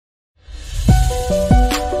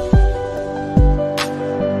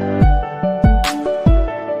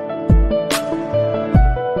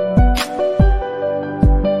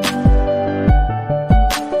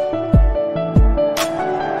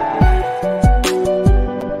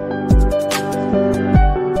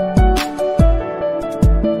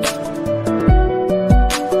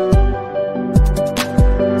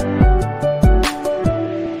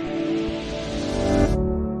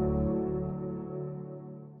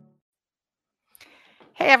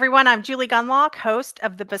Hey everyone, I'm Julie Gunlock, host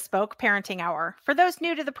of the Bespoke Parenting Hour. For those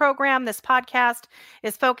new to the program, this podcast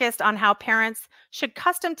is focused on how parents should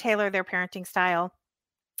custom tailor their parenting style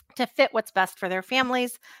to fit what's best for their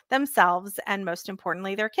families, themselves, and most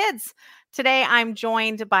importantly, their kids. Today, I'm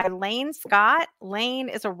joined by Lane Scott. Lane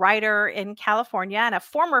is a writer in California and a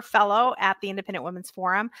former fellow at the Independent Women's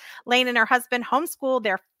Forum. Lane and her husband homeschool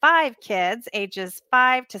their 5 kids, ages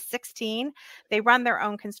 5 to 16. They run their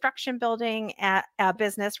own construction building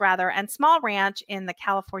business, and small ranch in the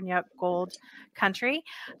California Gold Country.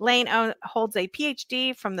 Lane holds a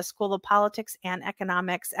PhD from the School of Politics and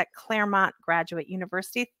Economics at Claremont Graduate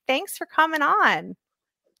University. Thanks for coming on.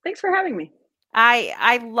 Thanks for having me.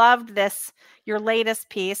 I loved your latest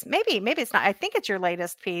piece. Maybe it's not. I think it's your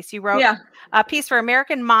latest piece. You wrote a piece for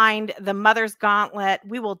American Mind, The Mother's Gauntlet.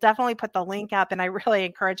 We will definitely put the link up, and I really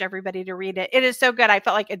encourage everybody to read it. It is so good. I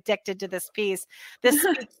felt like addicted to this piece. This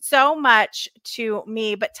speaks so much to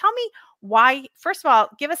me. But tell me why, first of all,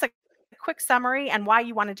 give us a quick summary and why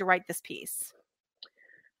you wanted to write this piece.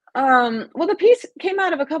 Well, the piece came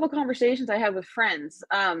out of a couple conversations I had with friends,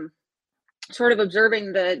 sort of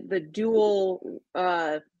observing the dual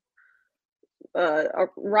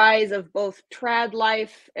rise of both trad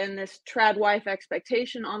life and this trad wife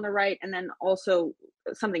expectation on the right, and then also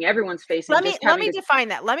something everyone's facing. Let me define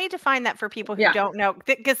that. Let me define that for people who don't know,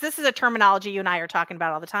 because this is a terminology you and I are talking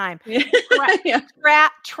about all the time.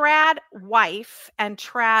 Trad wife and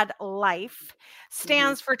trad life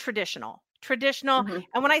stands for traditional. And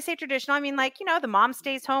when I say traditional, I mean, like, the mom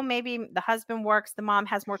stays home, maybe the husband works, the mom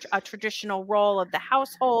has more a traditional role of the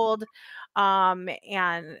household. And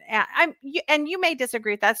you may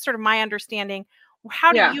disagree. That's sort of my understanding.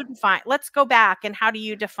 How do you define, let's go back, and how do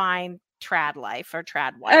you define trad life or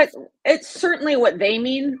trad wife? It's certainly what they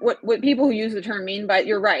mean, what people who use the term mean, but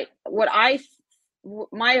you're right.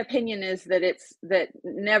 My opinion is that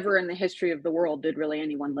never in the history of the world did really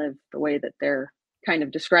anyone live the way that they're kind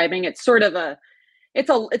of describing. It's sort of it's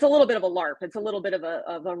a little bit of a LARP. It's a little bit of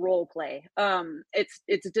a role play.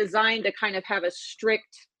 It's designed to kind of have a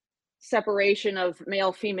strict separation of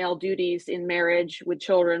male female duties in marriage, with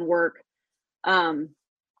children, work. And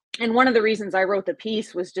one of the reasons I wrote the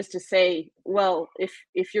piece was just to say, well,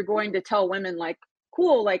 if you're going to tell women, like,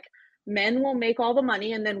 cool, like, men will make all the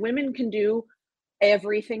money and then women can do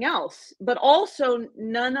everything else, but also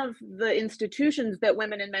none of the institutions that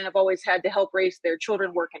women and men have always had to help raise their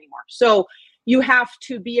children work anymore. So you have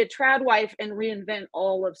to be a trad wife and reinvent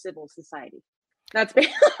all of civil society. That's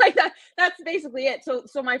basically that's basically it.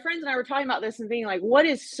 So my friends and I were talking about this and being like,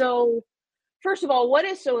 first of all, what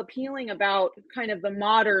is so appealing about kind of the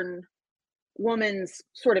modern woman's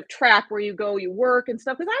sort of track where you go, you work and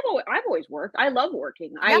stuff? Because I've always worked. I love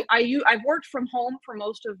working. I've worked from home for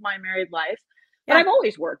most of my married life. But I've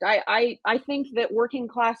always worked. I think that working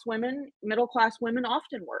class women, middle class women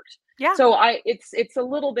often worked. Yeah. So it's a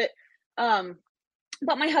little bit,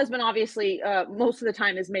 but my husband obviously most of the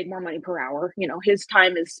time has made more money per hour. His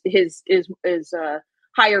time is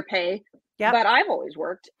higher pay. Yeah. But I've always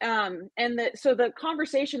worked. So the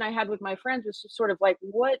conversation I had with my friends was just sort of like,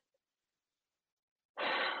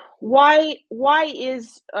 why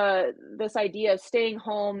is this idea of staying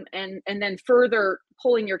home and then further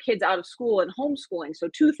pulling your kids out of school and homeschooling? So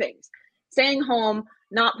 2 things: staying home,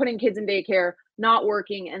 not putting kids in daycare, not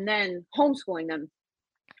working, and then homeschooling them.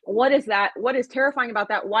 What is that? What is terrifying about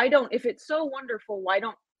that? If it's so wonderful, why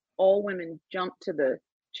don't all women jump to the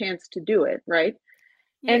chance to do it, right?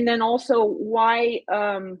 Yeah. And then also, why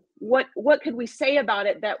what could we say about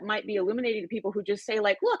it that might be illuminating to people who just say,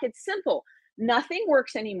 like, look, it's simple. Nothing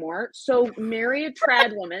works anymore. So marry a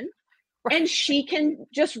trad woman and she can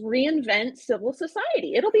just reinvent civil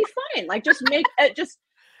society. It'll be fine. Like, just make it just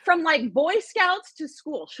from like Boy Scouts to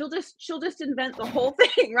school. She'll just invent the whole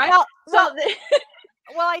thing, right? Well,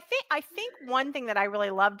 I think one thing that I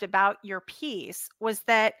really loved about your piece was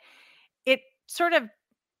that it sort of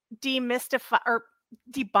demystifies or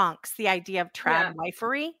debunks the idea of trad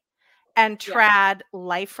wifery and trad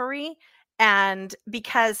lifery. And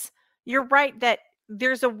because you're right that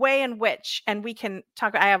there's a way in which, and we can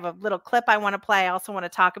talk, I have a little clip I want to play. I also want to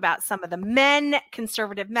talk about some of the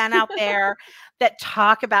conservative men out there that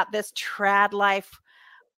talk about this trad life.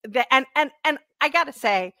 And I got to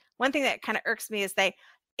say, one thing that kind of irks me is they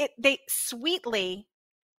sweetly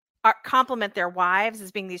compliment their wives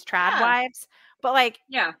as being these trad wives, but like,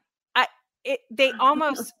 they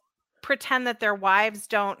almost pretend that their wives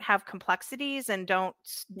don't have complexities and don't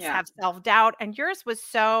have self-doubt. And yours was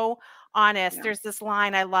so honest. There's this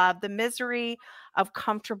line I love: the misery of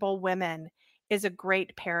comfortable women is a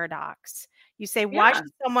great paradox. You say, why Yeah.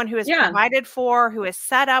 should someone who is Yeah. provided for, who is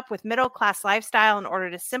set up with middle-class lifestyle in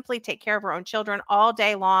order to simply take care of her own children all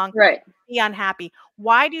day long, Right. be unhappy?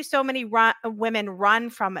 Why do so many women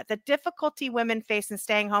run from it? The difficulty women face in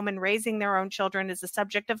staying home and raising their own children is the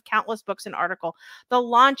subject of countless books and articles, the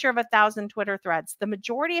launcher of 1,000 Twitter threads. The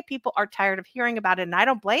majority of people are tired of hearing about it, and I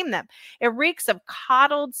don't blame them. It reeks of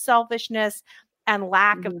coddled selfishness and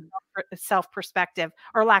lack of self-perspective,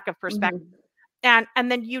 or lack of perspective. And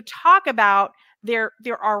then you talk about there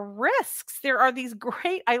are risks. There are these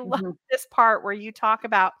great, I love this part where you talk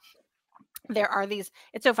about there are these,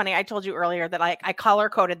 it's so funny. I told you earlier that I color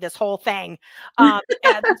coded this whole thing, and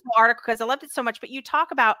this whole article, because I loved it so much. But you talk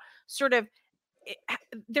about sort of,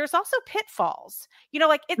 there's also pitfalls,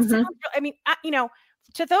 like it sounds, I mean,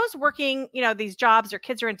 to those working, these jobs, their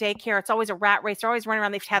kids are in daycare, it's always a rat race. They're always running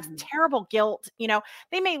around. They have terrible guilt.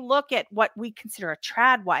 They may look at what we consider a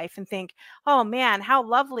trad wife and think, oh man, how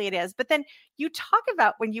lovely it is. But then you talk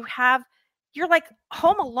about when you're like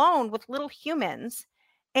home alone with little humans,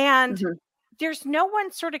 and there's no one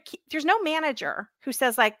there's no manager who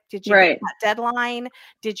says like, did you get that deadline?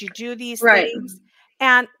 Did you do these things?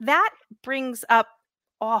 And that brings up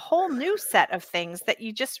a whole new set of things that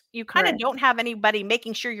you kind of don't have anybody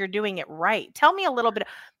making sure you're doing it right. Tell me a little bit.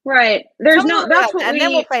 Right. There's no, that's what and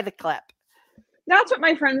then we'll play the clip. That's what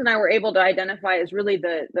my friends and I were able to identify as really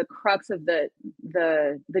the crux of the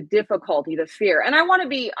difficulty, the fear. And I want to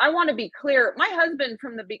be clear. My husband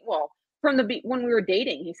when we were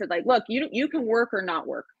dating, he said like, look, you can work or not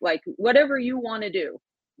work, like whatever you want to do,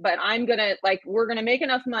 but we're gonna make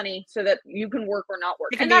enough money so that you can work or not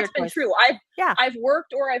work. And that's been true. I've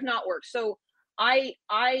worked or I've not worked. So I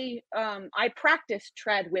practice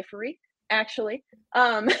tradwifery, actually.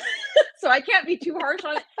 So I can't be too harsh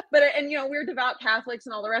on it. But we're devout Catholics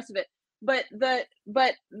and all the rest of it. But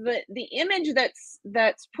the image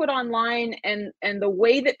that's put online and the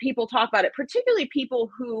way that people talk about it, particularly people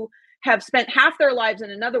who have spent half their lives in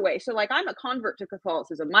another way. So like, I'm a convert to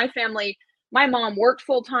Catholicism. My family, my mom worked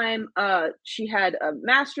full time. She had a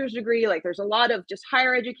master's degree. Like there's a lot of just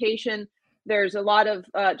higher education. There's a lot of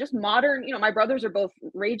just modern, my brothers are both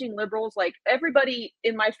raging liberals. Like everybody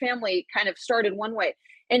in my family kind of started one way.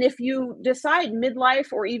 And if you decide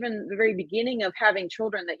midlife or even the very beginning of having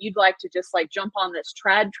children that you'd like to just like jump on this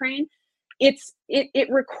trad train, it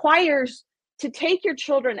requires to take your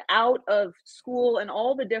children out of school and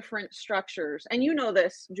all the different structures. And you know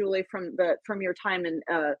this, Julie, from your time in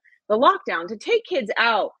the lockdown, to take kids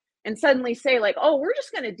out and suddenly say like, oh, we're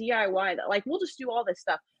just going to DIY that. Like, we'll just do all this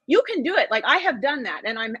stuff. You can do it. Like I have done that.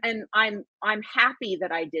 And I'm happy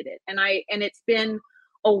that I did it. And it's been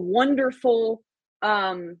a wonderful,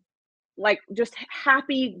 like just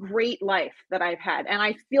happy, great life that I've had. And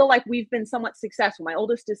I feel like we've been somewhat successful. My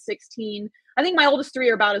oldest is 16. I think my oldest three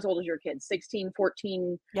are about as old as your kids, 16,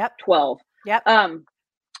 14, 12. Yep. And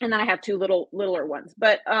then I have two littler ones,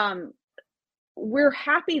 but, we're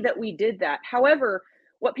happy that we did that. However,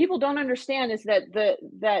 what people don't understand is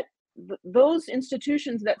that those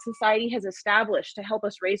institutions that society has established to help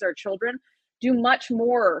us raise our children do much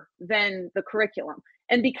more than the curriculum.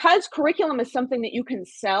 And because curriculum is something that you can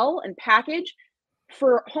sell and package,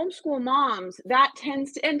 for homeschool moms,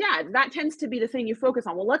 and dads, that tends to be the thing you focus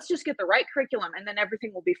on. Well, let's just get the right curriculum and then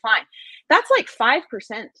everything will be fine. That's like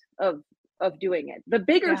 5% of doing it. The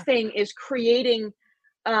bigger thing is creating,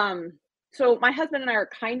 so my husband and I are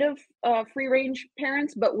kind of free range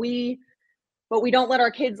parents, but we don't let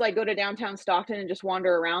our kids like go to downtown Stockton and just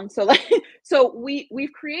wander around. So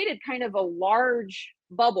we've created kind of a large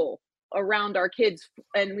bubble around our kids,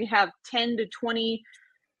 and we have 10 to 20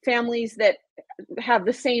 families that have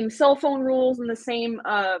the same cell phone rules and the same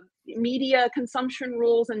media consumption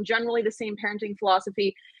rules and generally the same parenting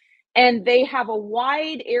philosophy. And they have a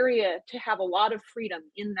wide area to have a lot of freedom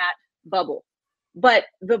in that bubble. But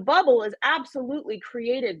the bubble is absolutely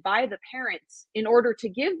created by the parents in order to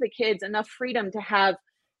give the kids enough freedom to have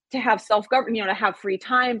self-government, to have free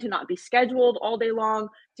time, to not be scheduled all day long,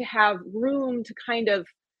 to have room to kind of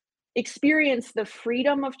experience the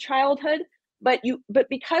freedom of childhood. But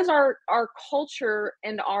because our culture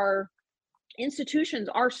and our institutions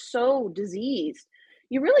are so diseased,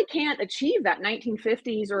 you really can't achieve that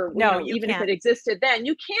 1950s or even if it existed then.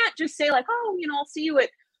 You can't just say like, oh,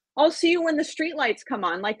 I'll see you when the streetlights come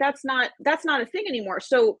on. Like that's not a thing anymore.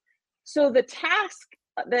 So the task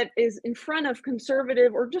that is in front of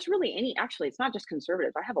conservative, or just really actually it's not just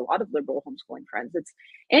conservative. I have a lot of liberal homeschooling friends. It's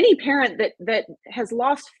any parent that has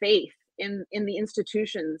lost faith in the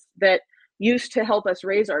institutions that used to help us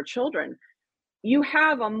raise our children. You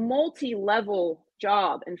have a multi-level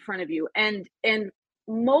job in front of you, and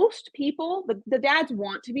most people, the dads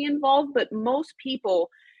want to be involved, but most people,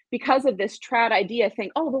 because of this trad idea,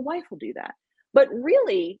 think, oh, the wife will do that. But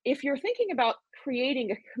really, if you're thinking about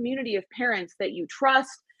creating a community of parents that you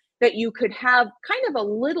trust, that you could have kind of a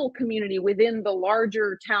little community within the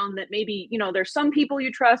larger town, that maybe, there's some people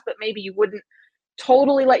you trust, but maybe you wouldn't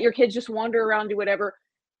totally let your kids just wander around, do whatever.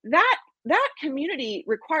 That community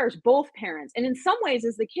requires both parents. And in some ways,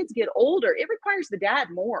 as the kids get older, it requires the dad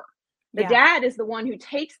more. The Yeah. dad is the one who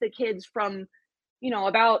takes the kids from,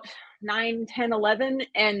 about 9, 10, 11,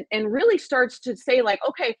 and really starts to say, like,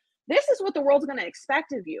 okay, this is what the world's going to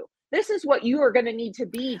expect of you. This is what you are going to need to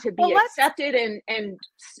be Well, accepted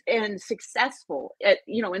and successful at,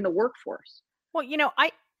 in the workforce. well,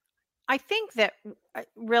 I think that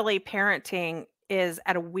really parenting is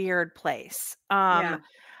at a weird place. Yeah.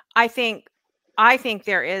 I think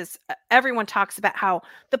there is, everyone talks about how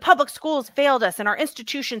the public schools failed us and our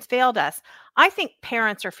institutions failed us. I think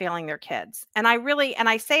parents are failing their kids. And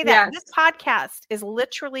I say that Yes. this podcast is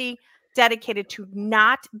literally dedicated to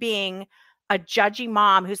not being a judgy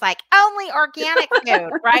mom who's like, only organic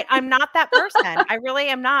food, right? I'm not that person. I really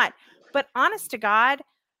am not. But honest to God,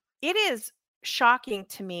 it is shocking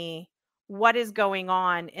to me what is going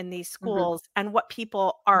on in these schools and what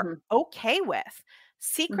people are okay with.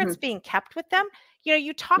 Secrets being kept with them.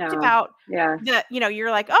 You talked about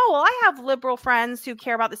you're like, oh, well, I have liberal friends who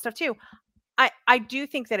care about this stuff too. I do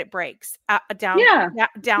think that it breaks down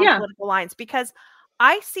political lines, because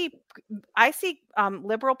I see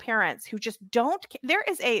liberal parents who just don't. There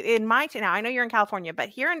is in my town. Now I know you're in California, but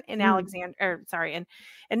here in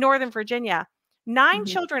in Northern Virginia, 9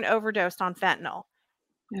 children overdosed on fentanyl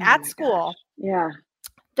at school. Gosh. Yeah.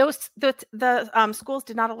 The schools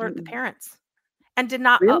did not alert the parents, and did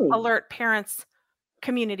not alert parents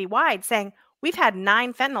community wide, saying we've had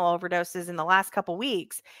 9 fentanyl overdoses in the last couple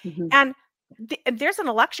weeks, and there's an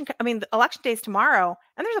election. I mean, the election day is tomorrow,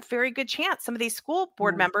 and there's a very good chance some of these school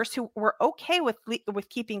board members who were okay with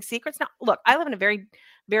keeping secrets. Now, look, I live in a very,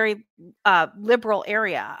 very liberal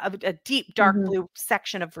area of a deep dark blue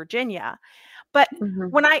section of Virginia. But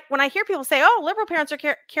when I hear people say, "Oh, liberal parents are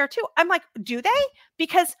care too," I'm like, "Do they?"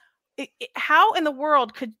 Because how in the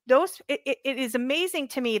world could those? It is amazing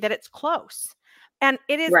to me that it's close, and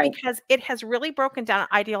it is because it has really broken down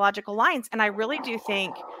ideological lines. And I really do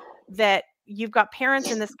think that you've got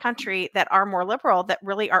parents in this country that are more liberal, that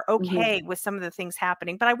really are okay with some of the things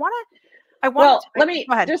happening. But let me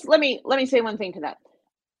say one thing to that.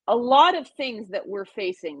 A lot of things that we're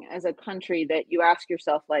facing as a country that you ask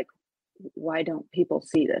yourself, like, why don't people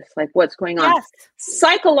see this? Like, what's going on? Yes.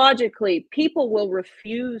 Psychologically, people will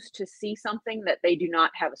refuse to see something that they do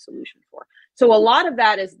not have a solution for. So a lot of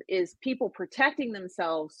that is people protecting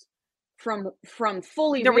themselves from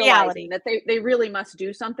fully realizing that they really must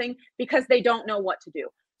do something, because they don't know what to do.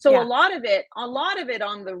 So a lot of it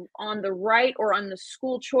on the right, or on the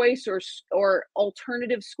school choice or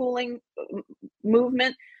alternative schooling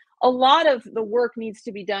movement, a lot of the work needs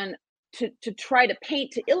to be done to try to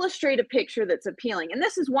illustrate a picture that's appealing. And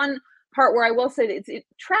this is one part where I will say that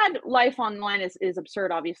trad life online is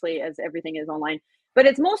absurd, obviously, as everything is online, but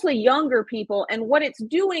it's mostly younger people. And what it's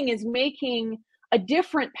doing is making a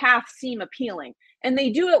different path seem appealing. And they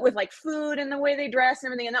do it with like food and the way they dress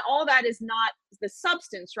and everything. And all that is not the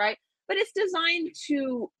substance, right? But it's designed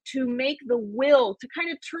to make the will, to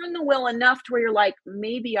kind of turn the will enough to where you're like,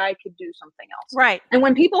 maybe I could do something else. Right. And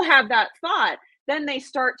when people have that thought, then they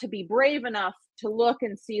start to be brave enough to look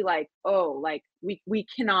and see, like, oh, like we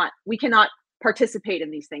cannot participate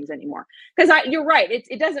in these things anymore. Because you're right,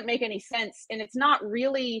 it doesn't make any sense, and it's not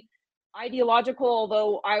really ideological,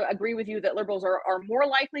 although I agree with you that liberals are more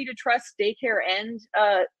likely to trust daycare and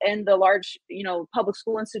the large, public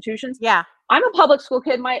school institutions. Yeah. I'm a public school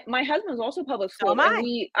kid. My husband's also public school. So am I.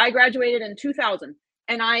 And I graduated in 2000,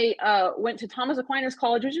 and I went to Thomas Aquinas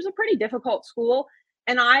College, which is a pretty difficult school.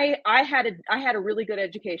 And I had a really good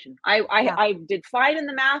education. I did fine in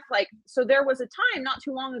the math. So there was a time not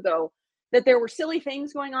too long ago that there were silly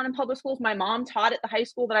things going on in public schools. My mom taught at the high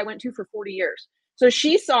school that I went to for 40 years. So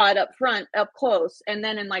she saw it up close. And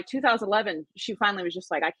then in 2011, she finally was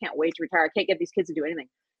just like, I can't wait to retire. I can't get these kids to do anything.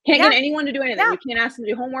 Can't get anyone to do anything. Yeah. You can't ask them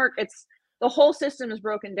to do homework. The whole system is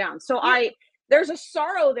broken down. So there's a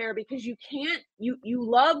sorrow there, because you can't, you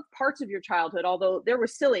love parts of your childhood, although there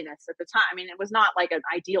was silliness at the time. I mean, it was not like an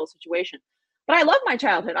ideal situation, but I love my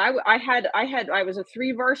childhood. I was a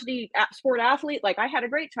 3 varsity sport athlete. Like, I had a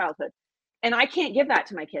great childhood, and I can't give that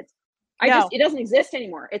to my kids. It doesn't exist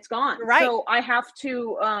anymore. It's gone. Right. So I have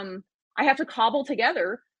to cobble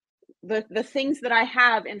together the things that I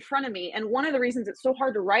have in front of me. And one of the reasons it's so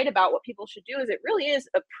hard to write about what people should do is it really is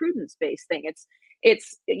a prudence-based thing.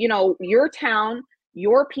 It's, you know, your town,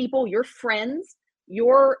 your people, your friends,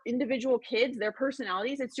 your individual kids, their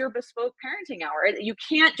personalities. It's your bespoke parenting hour. You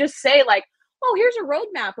can't just say like, oh, here's a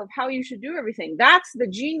roadmap of how you should do everything. That's the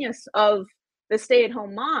genius of the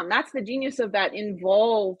stay-at-home mom. That's the genius of that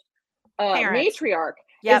involved Parents. matriarch,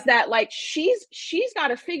 is Yep. that like she's got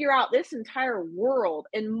to figure out this entire world,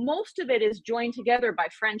 and most of it is joined together by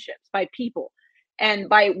friendships, by people, and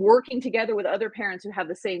by working together with other parents who have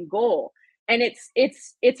the same goal. And it's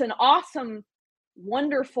an awesome,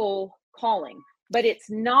 wonderful calling, but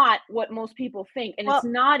it's not what most people think, and it's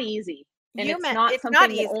Well, not easy, and it's not it's not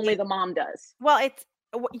something that only easy. the mom does. Well,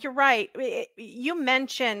 you're right. You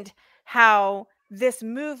mentioned how this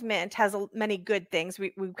movement has many good things.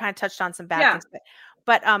 We kind of touched on some bad Yeah. things,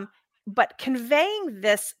 but conveying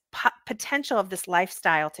this potential of this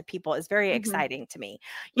lifestyle to people is very Hmm. exciting to me.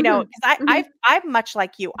 You know, because Hmm. I'm much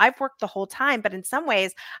like you. I've worked the whole time, but in some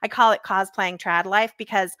ways, I call it cosplaying trad life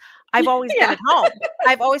because I've always been Yeah. at home.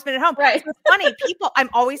 I've always been at home. Right. So it's funny. I'm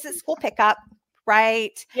always at school pickup,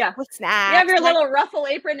 right? Yeah. With You have snacks. your And little ruffle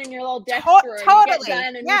apron and your little desk drawer, and you get Totally.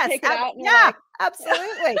 done and you Yes. take it out and you're Yeah, like,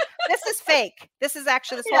 absolutely. This is fake. This is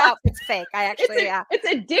actually, this whole yeah, outfit's fake. I actually, yeah, it's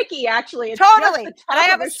a dickie actually. It's just totally. the And I top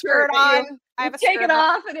have of a a shirt skirt that on. I you have a take skirt it on.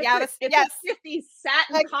 off, and Yeah, it's yes. a 50s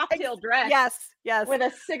satin cocktail dress Yes, yes. with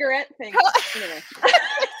a cigarette thing. Anyway.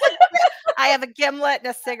 I have a gimlet and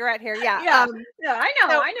a cigarette here. Yeah. Yeah. Yeah,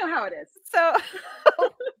 So, I know how it is. so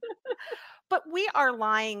but we are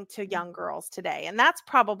lying to young girls today, and that's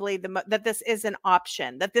probably that this is an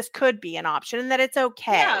option, that this could be an option, and that it's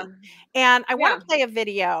okay. Yeah. And I want Yeah. to play a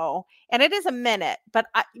video, and it is a minute, but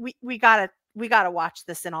we gotta watch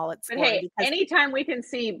this in all its But glory, hey, because anytime we can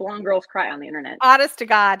see blonde girls cry on the internet, honest to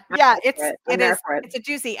God, I'm yeah, there for it. I'm there for it. it's a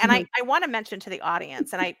doozy. And I want to mention to the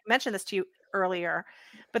audience, and I mentioned this to you earlier,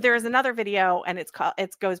 but there is another video, and it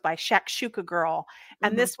goes by Shakshuka Girl,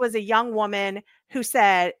 and this was a young woman who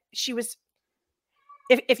said she was.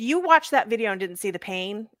 If you watched that video and didn't see the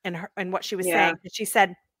pain in her and what she was saying, she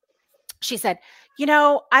said, you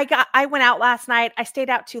know, I went out last night. I stayed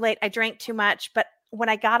out too late. I drank too much. But when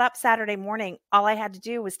I got up Saturday morning, all I had to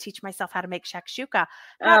do was teach myself how to make shakshuka.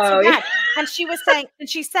 Not so Oh, yeah. bad. And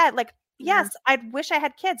she said, like, Yeah. yes, I wish I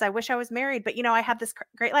had kids. I wish I was married, but you know, I have this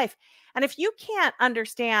great life. And if you can't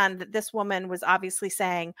understand that this woman was obviously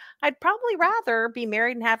saying, I'd probably rather be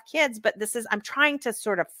married and have kids, but I'm trying to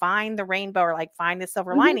sort of find the rainbow, or like find the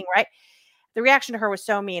silver lining, right? The reaction to her was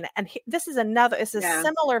so mean. And it's a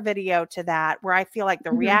similar video to that, where I feel like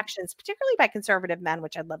the reactions, particularly by conservative men,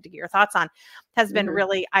 which I'd love to get your thoughts on, has been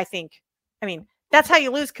really, I mean, that's how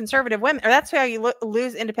you lose conservative women, or that's how you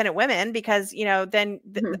lose independent women, because, you know, then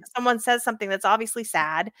someone says something that's obviously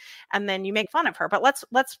sad, and then you make fun of her. But let's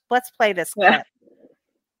play this clip.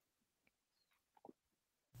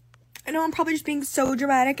 I know I'm probably just being so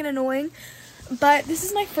dramatic and annoying, but this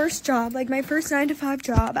is my first job, like my first 9-to-5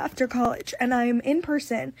 job after college, and I'm in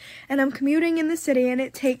person, and I'm commuting in the city, and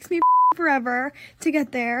it takes me forever to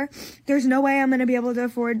get there. There's no way I'm gonna be able to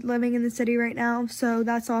afford living in the city right now, so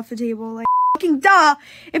that's off the table. Like, fucking duh!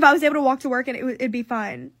 If I was able to walk to work, and it'd be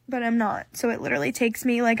fine, but I'm not. So it literally takes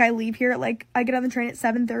me, like, I leave here, like, I get on the train at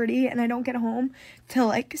 7:30, and I don't get home till,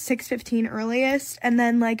 like, 6:15 earliest, and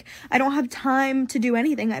then, like, I don't have time to do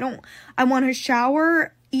anything. I want to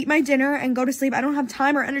shower, eat my dinner, and go to sleep. I don't have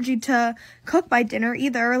time or energy to cook my dinner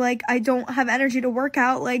either. Like, I don't have energy to work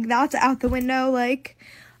out. Like, that's out the window. Like,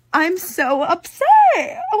 I'm so upset.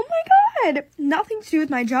 Oh my God. Nothing to do with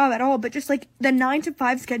my job at all, but just like the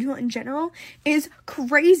 9-to-5 schedule in general is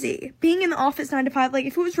crazy. Being in the office 9-to-5, like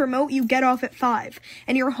if it was remote, you get off at 5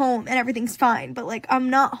 and you're home and everything's fine. But like, I'm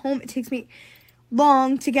not home. It takes me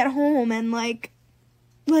long to get home, and like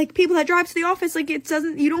people that drive to the office, like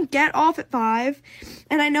you don't get off at 5.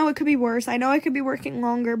 And I know it could be worse. I know I could be working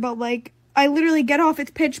longer, but like, I literally get off,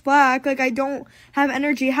 it's pitch black, like I don't have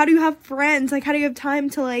energy. How do you have friends? Like, how do you have time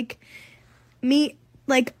to like meet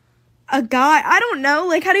like a guy? I don't know.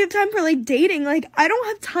 Like, how do you have time for like dating? Like, I don't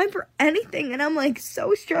have time for anything, and I'm like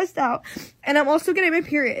so stressed out, and I'm also getting my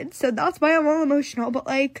period, so that's why I'm all emotional. But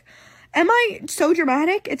like, am I so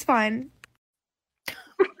dramatic? It's fine.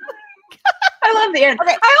 I love the end.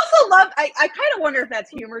 Okay. I also love, I kind of wonder if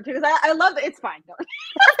that's humor too, because I love it. It's fine.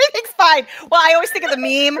 Everything's fine. Well, I always think of the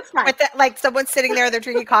meme with that, like someone sitting there, they're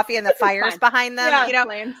drinking coffee and the fire's behind them. Yeah, you know,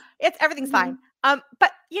 flames. Everything's fine.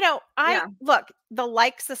 But you know, look, the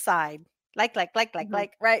likes aside, like,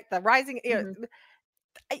 right? The rising,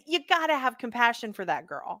 you gotta have compassion for that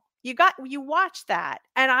girl. You watch that,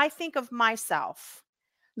 and I think of myself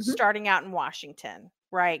starting out in Washington,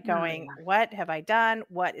 right? Going, what have I done?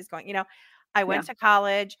 What is going, I went to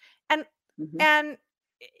college, and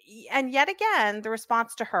and yet again, the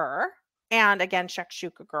response to her, and again,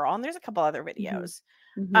 Shakshuka Girl, and there's a couple other videos,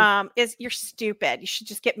 is you're stupid. You should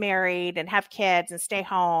just get married and have kids and stay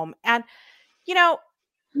home. And, you know,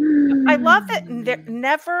 I love that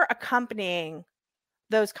never accompanying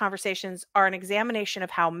those conversations are an examination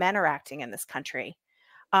of how men are acting in this country.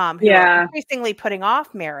 Who are increasingly putting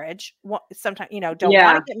off marriage. Sometimes, don't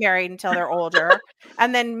want to get married until they're older,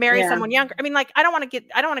 and then marry someone younger. I mean, like, I don't want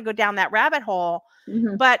to go down that rabbit hole.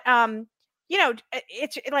 But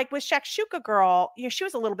it's like with Shakshuka Girl, she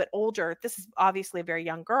was a little bit older. This is obviously a very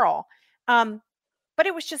young girl. But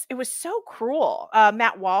it was so cruel.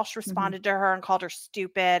 Matt Walsh responded to her and called her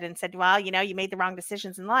stupid and said, well, you made the wrong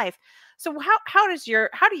decisions in life. So how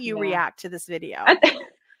do you react to this video?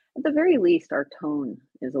 At the very least, our tone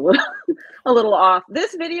is a little off.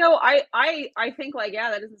 This video, I think, like,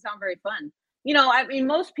 that doesn't sound very fun. I mean,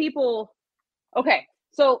 most people. Okay,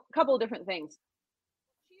 so a couple of different things.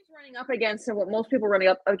 She's running up against, and what most people running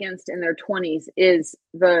up against in their 20s is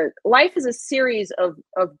life is a series of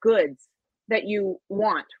goods that you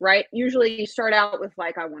want, right? Usually you start out with,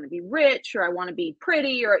 like, I want to be rich, or I want to be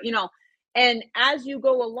pretty, or and as you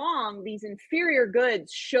go along, these inferior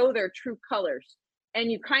goods show their true colors. And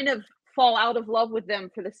you kind of fall out of love with them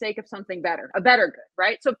for the sake of something better, a better good,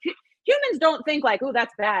 right? So humans don't think like, oh,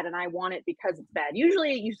 that's bad and I want it because it's bad.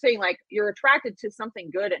 Usually you say, like, you're attracted to something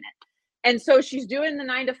good in it. And so she's doing the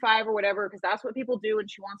 9 to 5 or whatever, because that's what people do. And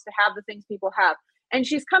she wants to have the things people have. And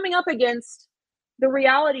she's coming up against the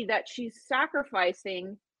reality that she's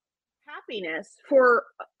sacrificing happiness for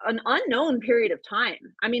an unknown period of time.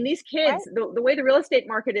 I mean, these kids, the way the real estate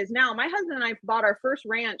market is now, my husband and I bought our first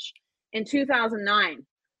ranch in 2009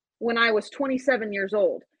 when I was 27 years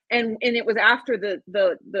old. And it was after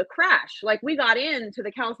the crash. Like, we got into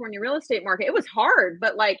the California real estate market. It was hard,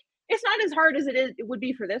 but, like, it's not as hard as it would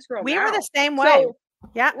be for this girl. We now. were the same way.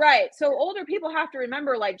 Yeah. Right. So older people have to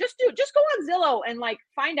remember, like, just go on Zillow and, like,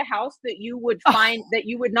 find a house that you would find that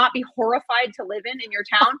you would not be horrified to live in your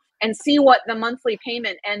town, and see what the monthly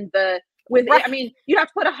payment and I mean, you'd have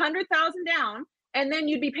to put $100,000 down. And then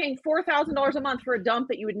you'd be paying $4,000 a month for a dump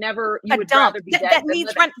that you would rather be dead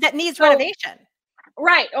that needs renovation.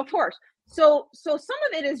 Right, of course. So some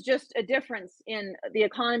of it is just a difference in the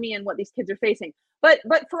economy and what these kids are facing. But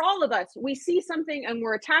for all of us, we see something and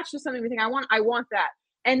we're attached to something. We think, I want that.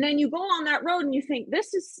 And then you go on that road and you think,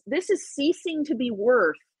 this is ceasing to be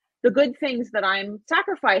worth the good things that I'm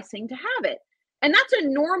sacrificing to have it. And that's a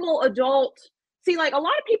normal adult. See, like, a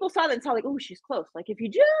lot of people saw that and saw, like, oh, she's close. Like, if you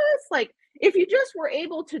just were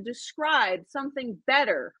able to describe something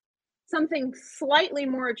better, something slightly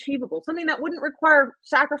more achievable, something that wouldn't require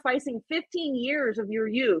sacrificing 15 years of your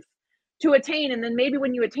youth to attain, and then maybe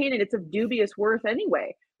when you attain it, it's of dubious worth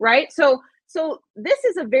anyway, right? So this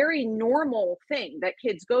is a very normal thing that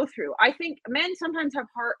kids go through. I think men sometimes have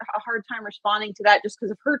a hard time responding to that just because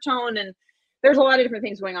of her tone, and there's a lot of different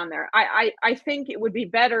things going on there. I think it would be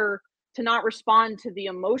better to not respond to the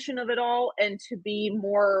emotion of it all, and to be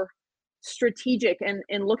more strategic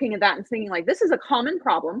in looking at that and thinking, like, this is a common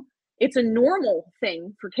problem. It's a normal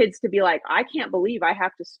thing for kids to be like, I can't believe I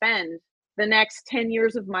have to spend the next 10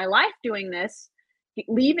 years of my life doing this,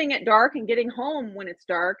 leaving it dark and getting home when it's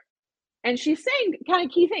dark. And she's saying kind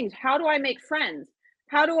of key things. How do I make friends?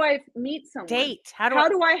 How do I meet someone? Date. How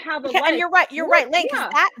do I have a life? And you're right, Lynn,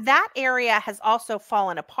 because that area has also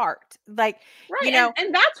fallen apart. Like, right.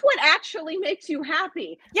 And that's what actually makes you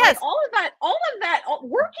happy. Yes. Like, all of that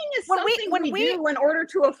working is something we do in order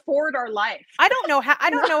to afford our life. I don't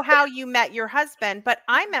know how you met your husband, but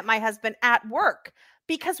I met my husband at work,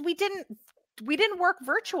 because we didn't work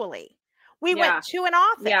virtually. We went to an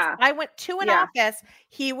office. Yeah. I went to an office.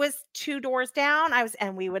 He was 2 doors down.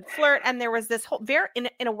 And we would flirt. And there was this whole in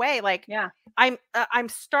a way, like, I'm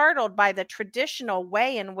startled by the traditional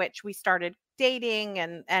way in which we started dating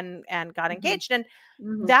and got engaged. And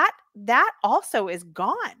that also is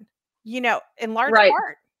gone, in large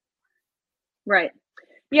part. Right.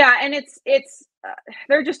 Yeah. And it's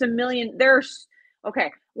there are just a million,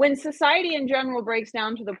 okay. When society in general breaks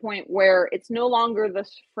down to the point where it's no longer the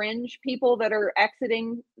fringe people that are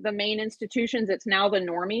exiting the main institutions, it's now the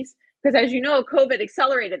normies. Because as you know, COVID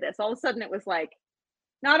accelerated this. All of a sudden it was like,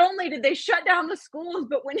 not only did they shut down the schools,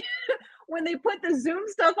 but when they put the Zoom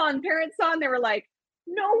stuff on, parents on, they were like,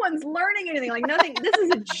 no one's learning anything. Like, nothing, this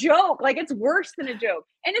is a joke. Like, it's worse than a joke.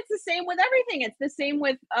 And it's the same with everything. It's the same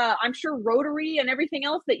with, I'm sure, Rotary and everything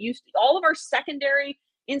else that all of our secondary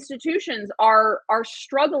institutions are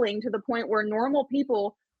struggling to the point where normal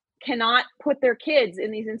people cannot put their kids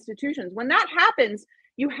in these institutions. When that happens,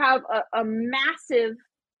 you have a massive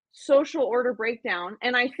social order breakdown.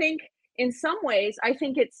 And I think in some ways, I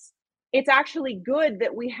think it's actually good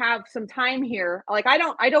that we have some time here. Like, I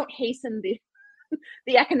don't hasten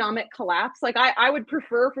the economic collapse. Like, I would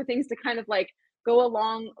prefer for things to kind of like go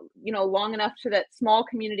along, long enough so that small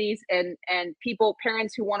communities and people,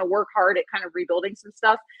 parents who want to work hard at kind of rebuilding some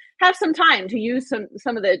stuff, have some time to use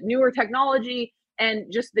some of the newer technology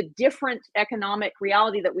and just the different economic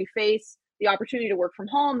reality that we face, the opportunity to work from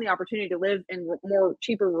home, the opportunity to live in more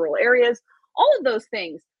cheaper rural areas. All of those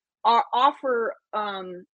things offer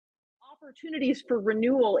opportunities for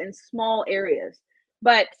renewal in small areas.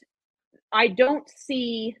 But I don't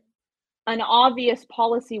see an obvious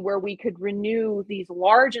policy where we could renew these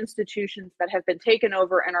large institutions that have been taken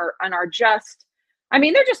over and are just, I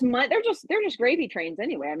mean, they're just gravy trains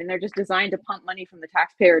anyway. I mean, they're just designed to pump money from the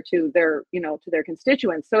taxpayer to their, to their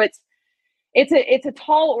constituents. So it's a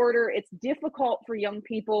tall order. It's difficult for young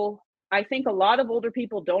people. I think a lot of older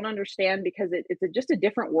people don't understand because it's just a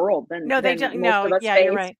different world than they don't. No, yeah,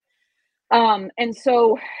 you're right. And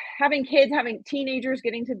so having teenagers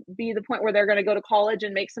getting to be the point where they're going to go to college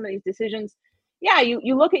and make some of these decisions. Yeah.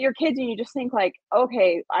 You look at your kids and you just think like,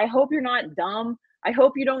 okay, I hope you're not dumb. I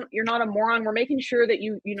hope you're not a moron. We're making sure that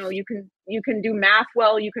you can do math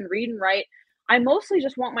well, you can read and write. I mostly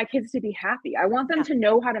just want my kids to be happy. I want them to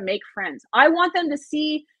know how to make friends. I want them to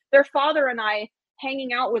see their father and I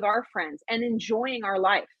hanging out with our friends and enjoying our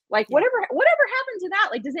life. Like whatever happened to that?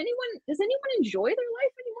 Like, does anyone enjoy their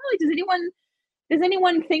life anymore? Like, does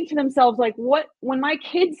anyone think to themselves, like, when my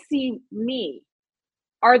kids see me,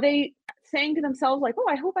 are they saying to themselves like, oh,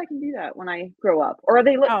 I hope I can do that when I grow up? Or are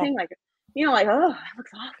they saying like, like, oh, that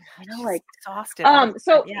looks awful, like exhausted.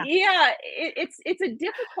 So yeah, it's a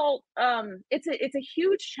difficult, it's a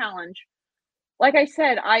huge challenge. Like I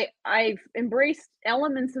said, I've embraced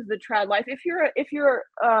elements of the trad life. If you're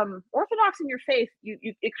Orthodox in your faith,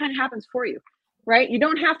 it kind of happens for you, right? You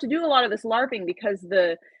don't have to do a lot of this LARPing because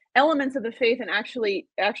the elements of the faith and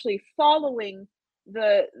actually following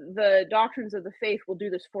the doctrines of the faith will do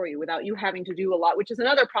this for you without you having to do a lot, which is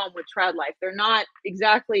another problem with trad life. They're not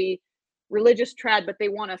exactly religious trad, but they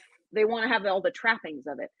want to have all the trappings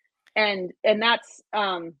of it, and that's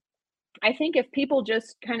I think if people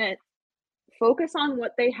just kind of focus on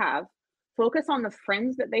what they have, focus on the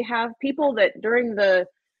friends that they have, people that during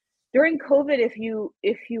COVID, if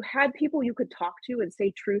you had people you could talk to and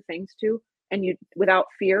say true things to, and you without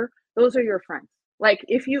fear, those are your friends. Like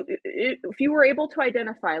if you were able to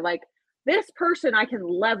identify like this person I can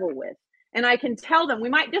level with, and I can tell them, we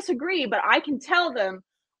might disagree, but I can tell them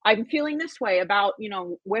I'm feeling this way about,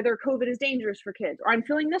 whether COVID is dangerous for kids, or I'm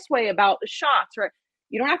feeling this way about the shots, or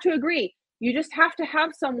you don't have to agree. You just have to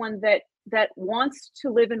have someone that wants to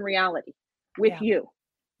live in reality with you.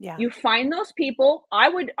 Yeah. You find those people.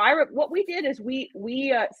 What we did is we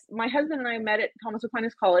my husband and I met at Thomas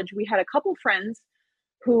Aquinas College. We had a couple friends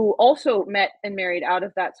who also met and married out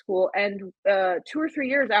of that school. And 2 or 3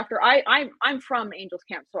 years after, I'm from Angels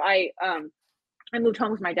Camp. So I moved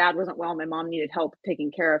home because my dad wasn't well. My mom needed help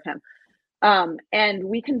taking care of him. And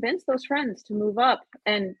we convinced those friends to move up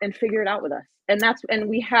and figure it out with us. And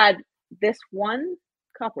we had this one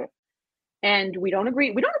couple, and we don't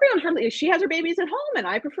agree on hardly. She has her babies at home and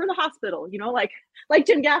I prefer the hospital, like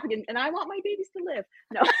Jim Gaffigan, and I want my babies to live.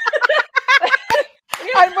 No.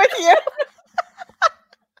 I'm with you.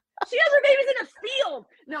 She has her babies in a field.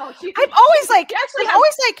 No, I'm always like,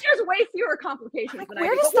 there's way fewer complications. Like,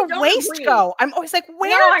 where does the waste go? I'm always like,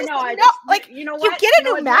 where? No, I know. You know what? You get a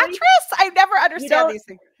new mattress? I never understand these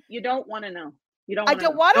things. You don't want to know. You don't. I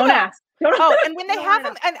don't want to know. Ask. Oh, and when they have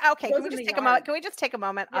them, and okay, can we just take a moment? Can we just take a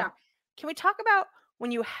moment? Yeah. Can we talk about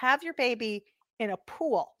when you have your baby in a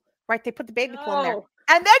pool, right? They put the baby pool in there,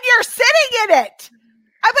 and then you're sitting in it.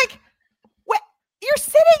 I'm like, what? You're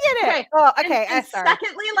sitting in it. Okay. Oh, okay. And sorry.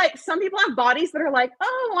 Secondly, like some people have bodies that are like,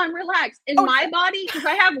 oh, I'm relaxed. In my body, because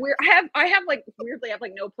I have like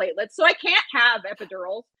no platelets, so I can't have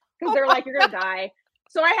epidurals because they're like, you're gonna die.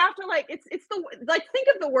 So I have to it's the think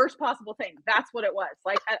of the worst possible thing. That's what it was.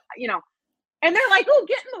 Like, and they're like, oh,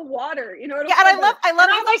 get in the water, Yeah, and I love I'm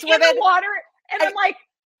like women, in the water, and I'm like,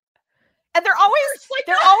 and they're always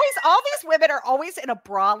all these women are always in a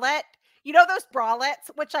bralette. You know those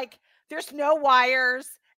bralettes, which like there's no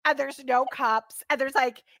wires and there's no cups and there's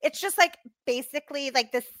like it's just like basically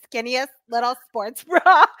like the skinniest little sports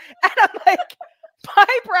bra. And I'm like,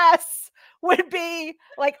 my breasts would be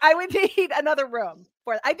like I would need another room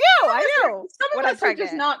for it. I do. Some of us are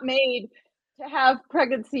just not made to have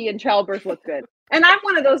pregnancy and childbirth look good. And I'm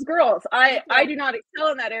one of those girls. I do not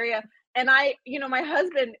excel in that area. And my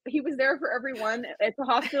husband, he was there for everyone at the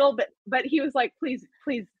hospital, but he was like, please,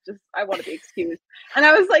 just, I want to be excused. And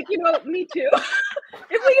I was like, me too.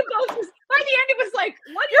 If we could both just, by the end, it was like,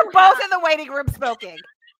 what do You're you both have? in the waiting room smoking.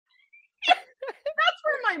 That's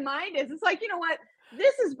where my mind is. It's like, you know what?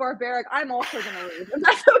 This is barbaric. I'm also going to leave. And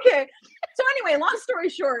that's okay. So anyway, long story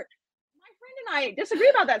short, my friend and I disagree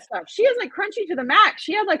about that stuff. She is like crunchy to the max.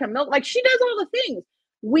 She has like a milk, like she does all the things.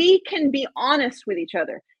 We can be honest with each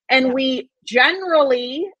other. And we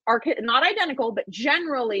generally are not identical, but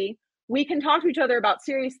generally we can talk to each other about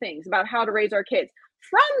serious things, about how to raise our kids.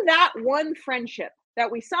 From that one friendship that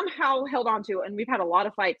we somehow held on to, and we've had a lot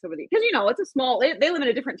of fights over the, because you know, it's a small, they live in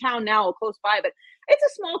a different town now close by, but it's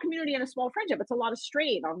a small community and a small friendship. It's a lot of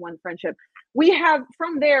strain on one friendship. We have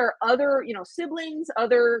from there other, you know, siblings,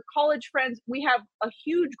 other college friends. We have a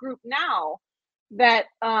huge group now that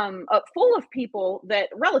full of people, that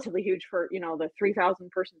relatively huge for, you know, the 3,000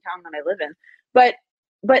 person town that I live in. But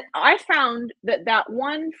I found that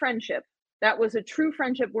one friendship, that was a true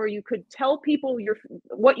friendship where you could tell people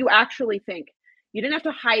what you actually think. You didn't have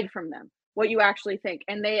to hide from them what you actually think,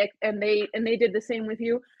 and they did the same with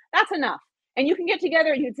you. That's enough. And you can get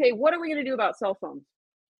together and you'd say, what are we going to do about cell phones?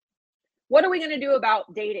 What are we going to do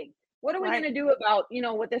about dating? What are we going to do about, you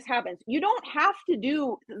know, what this happens? You don't have to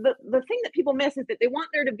do the thing that people miss is that they want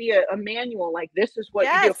there to be a manual, like this is what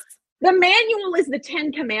you do. The manual is the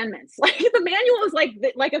 10 commandments. Like the manual is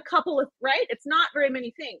like a couple of, right? It's not very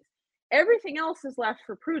many things. Everything else is left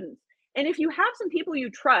for prudence. And if you have some people you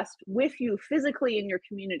trust with you physically in your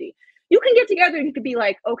community, you can get together and you could be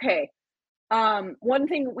like, okay, one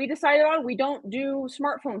thing we decided on, we don't do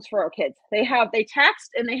smartphones for our kids. They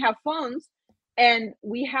text and they have phones, and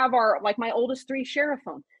we have like my oldest 3 share a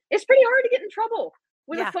phone. It's pretty hard to get in trouble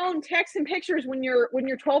with a phone, text and pictures when your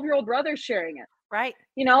 12-year-old brother's sharing it. Right.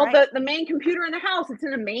 You know, the main computer in the house, it's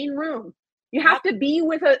in a main room. You have to be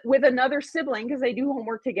with another sibling because they do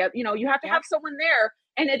homework together. You know, you have to have someone there,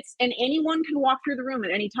 and anyone can walk through the room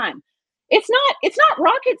at any time. It's not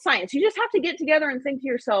rocket science. You just have to get together and think to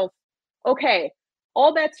yourself, okay,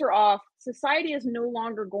 all bets are off. Society is no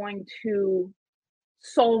longer going to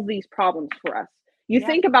solve these problems for us. You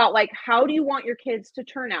think about, like, how do you want your kids to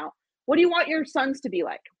turn out? What do you want your sons to be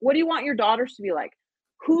like? What do you want your daughters to be like?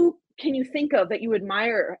 Who can you think of that you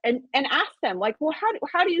admire, and ask them, like, well, how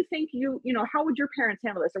do you think you know, how would your parents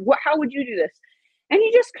handle this, or how would you do this? And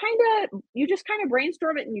you just kind of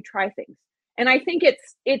brainstorm it and you try things. And I think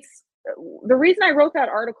it's the reason I wrote that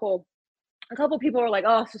article. A couple of people were like,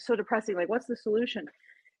 oh, this is so depressing, like, what's the solution?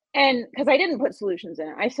 And because I didn't put solutions in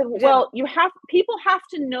it, I said, well, people have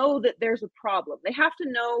to know that there's a problem. They have to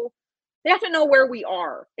know where we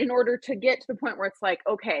are in order to get to the point where it's like,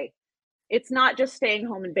 okay, it's not just staying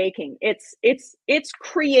home and baking. It's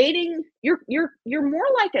creating, you're more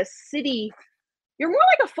like a city. You're more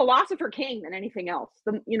like a philosopher king than anything else.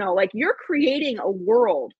 You know, like, you're creating a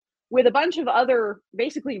world with a bunch of other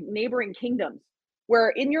basically neighboring kingdoms,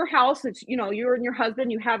 where in your house, it's, you know, you and your husband,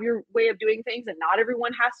 you have your way of doing things, and not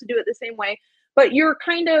everyone has to do it the same way, but you're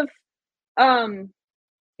kind of,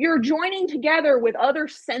 you're joining together with other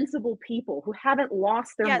sensible people who haven't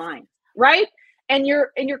lost their minds, right? And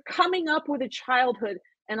you're coming up with a childhood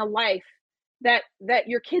and a life that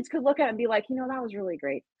your kids could look at and be like, you know, that was really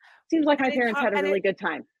great. Seems like my parents had a really good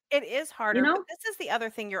time. It is harder. You know? But this is the other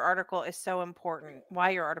thing. Your article is so important. Why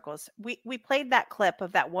your article is, we played that clip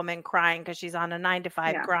of that woman crying because she's on a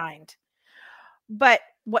 9-to-5 grind. But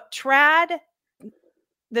what the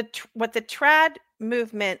trad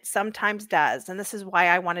movement sometimes does, and this is why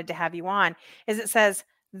I wanted to have you on, is it says,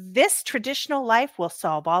 this traditional life will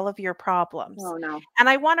solve all of your problems. Oh, no. And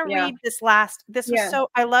I want to read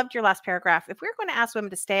I loved your last paragraph. If we're going to ask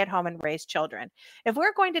women to stay at home and raise children, if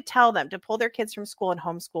we're going to tell them to pull their kids from school and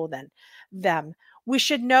homeschool them, we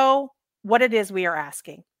should know what it is we are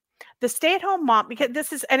asking. The stay-at-home mom, because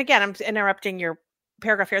this is, and again, I'm interrupting your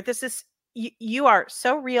paragraph here. This is, you are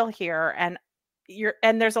so real here, and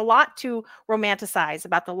there's a lot to romanticize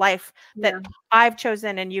about the life that I've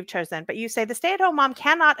chosen and you've chosen. But you say the stay-at-home mom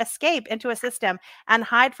cannot escape into a system and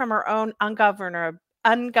hide from her own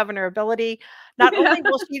ungovernability. Not only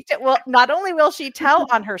will she tell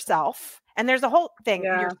on herself, and there's a whole thing.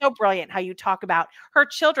 You're so brilliant how you talk about her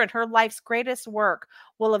children, her life's greatest work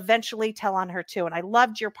will eventually tell on her too. And I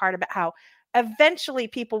loved your part about how eventually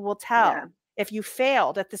people will tell. If you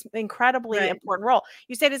failed at this incredibly important role.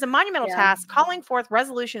 You say it is a monumental task, calling forth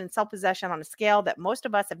resolution and self-possession on a scale that most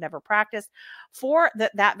of us have never practiced. For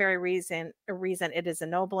that very reason, it is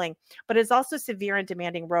ennobling, but it is also severe and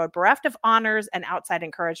demanding road, bereft of honors and outside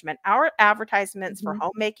encouragement. Our advertisements for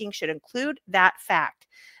homemaking should include that fact.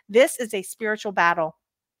 This is a spiritual battle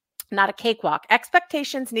not a cakewalk.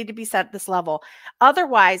 Expectations need to be set at this level.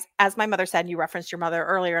 Otherwise, as my mother said, you referenced your mother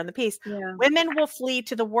earlier in the piece, women will flee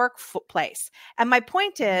to the workplace. And my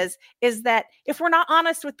point is that if we're not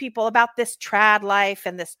honest with people about this trad life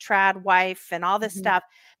and this trad wife and all this stuff,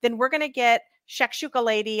 then we're going to get shakshuka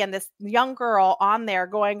lady and this young girl on there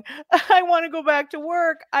going, I want to go back to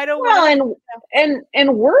work. I don't want to.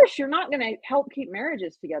 And worse, you're not going to help keep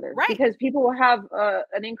marriages together, right? Because people will have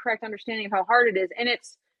an incorrect understanding of how hard it is.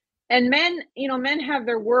 And men, men have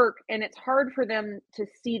their work, and it's hard for them to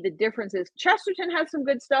see the differences. Chesterton has some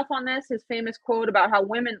good stuff on this. His famous quote about how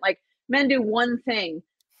women, like men do one thing.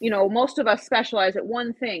 Most of us specialize at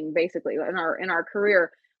one thing, basically, in our career.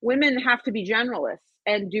 Women have to be generalists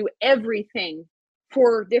and do everything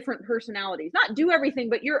for different personalities. Not do everything,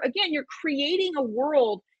 but you're creating a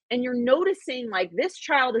world, and you're noticing, like, this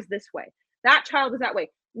child is this way, that child is that way.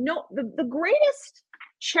 No, the greatest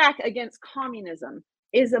check against communism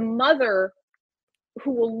is a mother who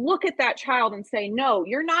will look at that child and say, no,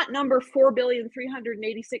 you're not number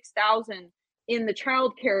 4,386,000 in the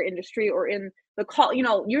childcare industry or in the call.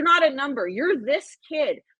 You're not a number. You're this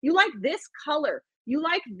kid. You like this color. You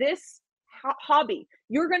like this hobby.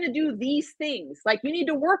 You're going to do these things. Like, you need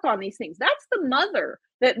to work on these things. That's the mother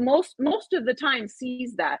that most of the time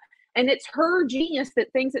sees that. And it's her genius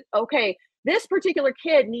that thinks that, okay, this particular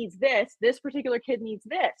kid needs this. This particular kid needs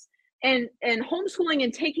this. And homeschooling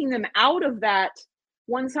and taking them out of that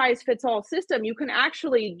one size fits all system, you can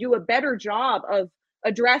actually do a better job of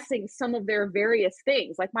addressing some of their various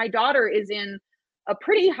things. Like, my daughter is in a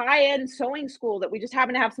pretty high end sewing school that we just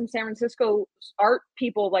happen to have some San Francisco art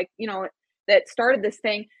people, like, that started this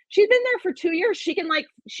thing. She's been there for 2 years. She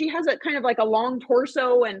has a kind of like a long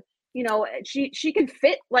torso, and she can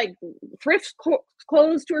fit like thrift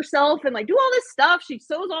clothes to herself and like do all this stuff. She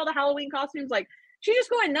sews all the Halloween costumes. Like, she's just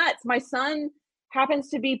going nuts. My son happens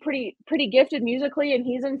to be pretty gifted musically, and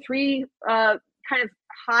he's in 3 kind of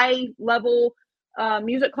high level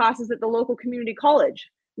music classes at the local community college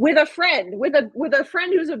with a friend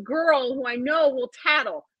who's a girl who I know will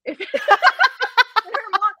tattle if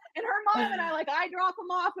and her mom and I drop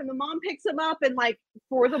them off, and the mom picks them up, and like,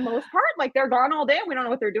 for the most part, like, they're gone all day and we don't know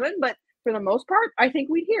what they're doing, but for the most part, I think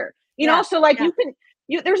we'd hear, so like,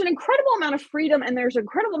 there's an incredible amount of freedom, and there's an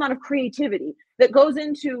incredible amount of creativity that goes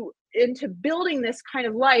into building this kind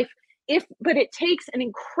of life. But it takes an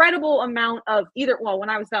incredible amount of when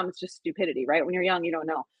I was dumb, it's just stupidity, right? When you're young, you don't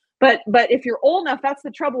know. But if you're old enough, that's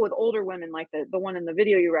the trouble with older women, like the one in the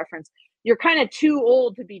video you referenced. You're kind of too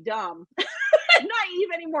old to be dumb, naive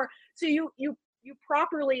anymore. So you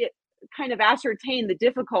properly kind of ascertain the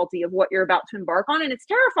difficulty of what you're about to embark on, and it's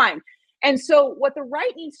terrifying. And so what the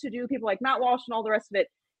right needs to do, people like Matt Walsh and all the rest of it,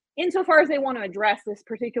 insofar as they want to address this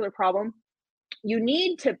particular problem, you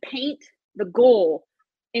need to paint the goal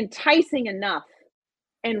enticing enough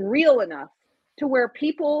and real enough to where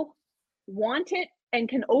people want it and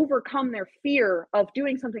can overcome their fear of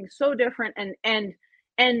doing something so different and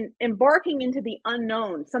embarking into the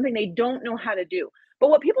unknown, something they don't know how to do. But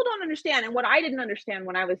what people don't understand, and what I didn't understand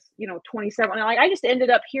when I was, 27, I just ended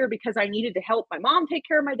up here because I needed to help my mom take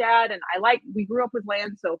care of my dad. And we grew up with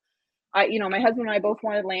land. So my husband and I both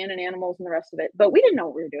wanted land and animals and the rest of it, but we didn't know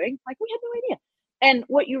what we were doing. Like, we had no idea. And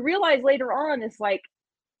what you realize later on is, like,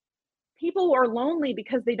 people are lonely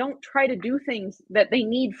because they don't try to do things that they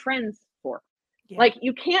need friends for. Yeah. Like,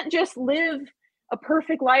 you can't just live a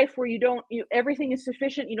perfect life where everything is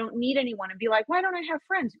sufficient. You don't need anyone and be like, why don't I have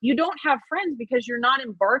friends? You don't have friends because you're not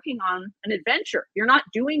embarking on an adventure. You're not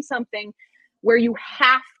doing something where you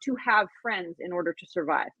have to have friends in order to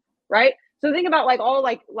survive. Right. So think about like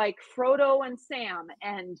Frodo and Sam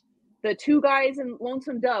and the 2 guys in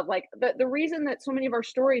Lonesome Dove. Like, the reason that so many of our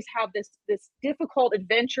stories have this difficult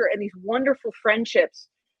adventure and these wonderful friendships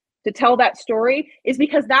to tell that story is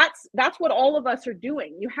because that's what all of us are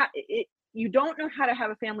doing. You don't know how to have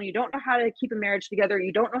a family. You don't know how to keep a marriage together.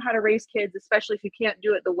 You don't know how to raise kids, especially if you can't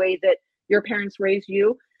do it the way that your parents raised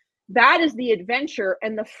you. That is the adventure,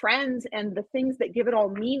 and the friends and the things that give it all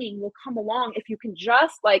meaning will come along if you can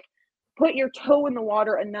just like put your toe in the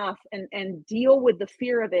water enough and deal with the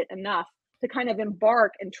fear of it enough to kind of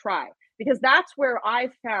embark and try. Because that's where I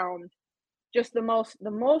found just the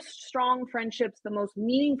most strong friendships, the most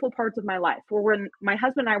meaningful parts of my life, were when my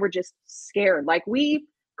husband and I were just scared. Like,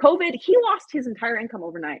 COVID, he lost his entire income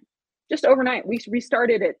overnight. Just overnight. We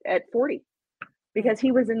restarted it at 40 because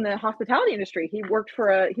he was in the hospitality industry. He worked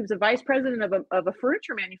he was a vice president of a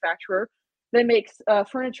furniture manufacturer that makes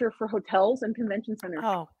furniture for hotels and convention centers.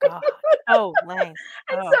 Oh God. Oh, lame.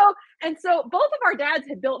 And so both of our dads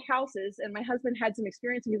had built houses, and my husband had some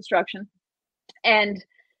experience in construction. And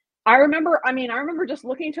I remember just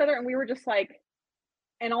looking at each other and we were just like,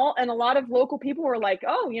 and a lot of local people were like,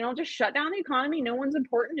 oh, just shut down the economy. No one's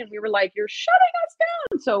important. And we were like, you're shutting us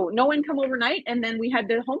down. So no income overnight. And then we had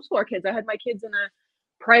to homeschool our kids. I had my kids in a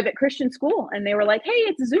private Christian school and they were like, hey,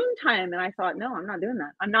 it's Zoom time. And I thought, no, I'm not doing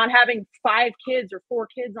that. I'm not having 5 kids or 4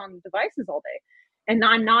 kids on devices all day. And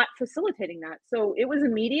I'm not facilitating that. So it was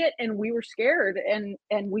immediate and we were scared and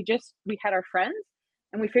we had our friends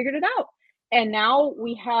and we figured it out. And now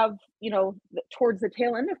we have, towards the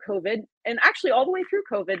tail end of COVID, and actually all the way through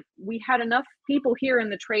COVID, we had enough people here in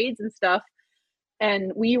the trades and stuff,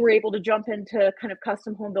 and we were able to jump into kind of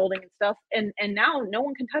custom home building and stuff. And now no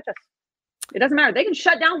one can touch us. It doesn't matter. They can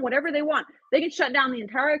shut down whatever they want. They can shut down the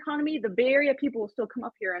entire economy. The Bay Area people will still come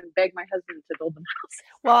up here and beg my husband to build them houses.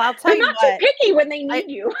 Well, I'll tell you what. They're not too picky when they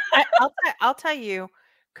need you. I'll tell you,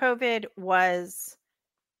 COVID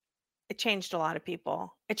it changed a lot of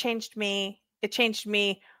people. It changed me. It changed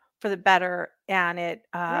me for the better. And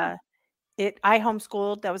I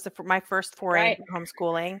homeschooled. That was my first foray into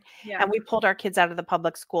homeschooling. Yeah. And we pulled our kids out of the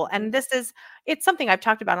public school. And it's something I've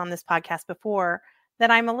talked about on this podcast before,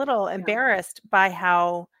 that I'm a little embarrassed by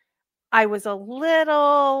how I was a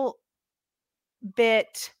little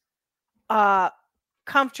bit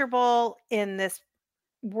comfortable in this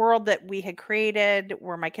world that we had created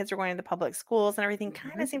where my kids were going to the public schools and everything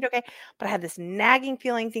kind of seemed okay, but I had this nagging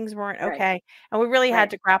feeling things weren't okay. And we really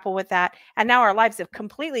had to grapple with that. And now our lives have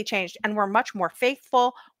completely changed and we're much more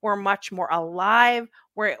faithful. We're much more alive.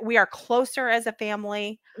 We are closer as a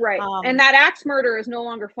family. Right. And that axe murder is no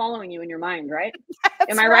longer following you in your mind, right?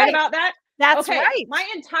 Am I right about that? That's right.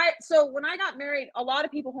 So when I got married, a lot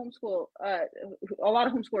of people homeschool, a lot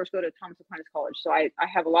of homeschoolers go to Thomas Aquinas College. So I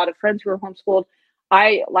have a lot of friends who are homeschooled.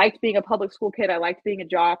 I liked being a public school kid. I liked being a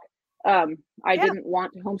jock. I didn't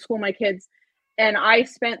want to homeschool my kids. And I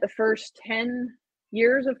spent the first 10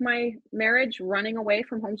 years of my marriage running away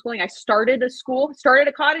from homeschooling. I started a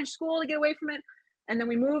cottage school to get away from it. And then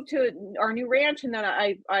we moved to our new ranch. And then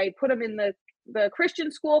I put them in the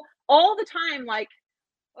Christian school all the time. Like,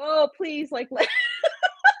 oh, please, like, let me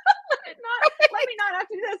not have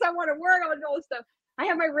to do this. I want to work. I want to do all this stuff. I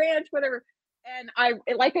have my ranch, whatever. And I,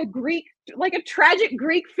 like a tragic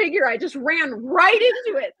Greek figure, I just ran right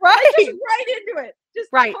into it.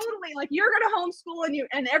 Totally like, you're going to homeschool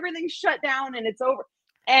and everything's shut down and it's over.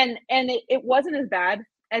 And it wasn't as bad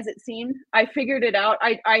as it seemed. I figured it out.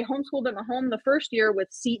 I homeschooled at my home the first year with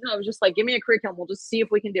Seton. I was just like, give me a curriculum. We'll just see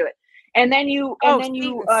if we can do it. And then you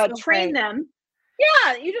train them.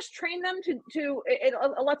 Yeah, you just train them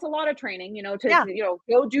that's a lot of training,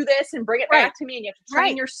 go do this and bring it back to me. And you have to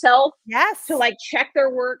train yourself to like check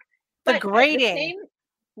their work. The grading.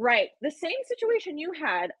 The same situation you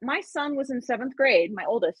had. My son was in 7th grade, my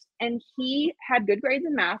oldest, and he had good grades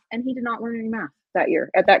in math and he did not learn any math that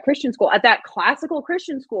year at that Christian school, at that classical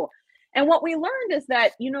Christian school. And what we learned is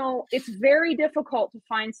that, it's very difficult to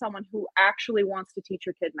find someone who actually wants to teach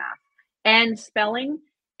your kid math and spelling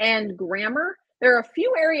and grammar. There are a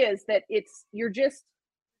few areas that you're just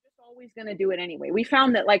always going to do it anyway. We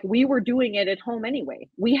found that like we were doing it at home anyway.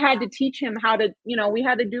 We had to teach him how to, we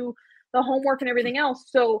had to do the homework and everything else.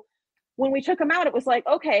 So when we took him out, it was like,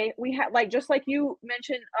 okay, we had like, just like you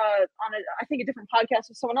mentioned on I think a different podcast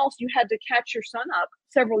with someone else, you had to catch your son up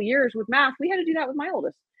several years with math. We had to do that with my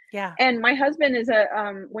oldest. Yeah. And my husband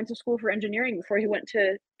went to school for engineering before he went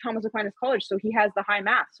to Thomas Aquinas College. So he has the high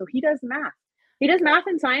math. So he does math. He does math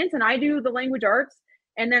and science, and I do the language arts.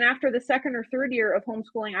 And then after the 2nd or 3rd year of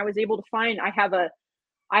homeschooling, I was able to find, I have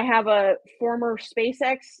a former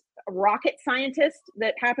SpaceX rocket scientist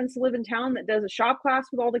that happens to live in town that does a shop class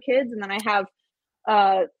with all the kids. And then I have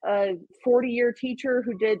a 40-year teacher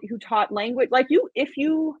who taught language. Like if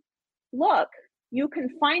you look, you can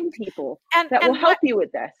find people that will help you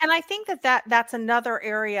with this. And I think that's another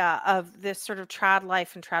area of this sort of trad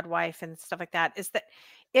life and trad wife and stuff like that, is that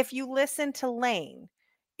if you listen to Lane,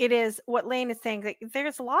 it is what Lane is saying, that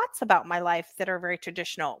there's lots about my life that are very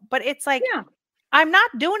traditional, but it's like, I'm not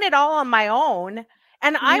doing it all on my own.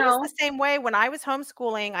 And I was the same way when I was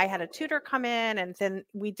homeschooling. I had a tutor come in, and then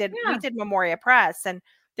we did Memoria Press, and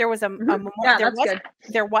there was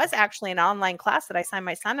there was actually an online class that I signed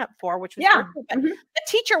my son up for, which was cool. The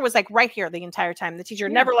teacher was like right here the entire time. The teacher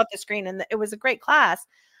never left the screen, and it was a great class.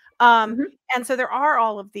 And so there are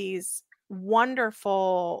all of these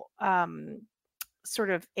wonderful sort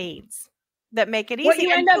of aids that make it easy.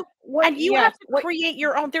 You have to create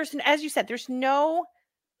your own. As you said, there's no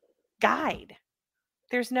guide.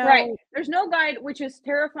 There's no guide, which is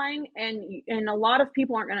terrifying, and a lot of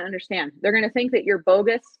people aren't going to understand. They're going to think that you're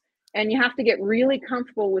bogus, and you have to get really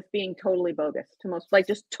comfortable with being totally bogus,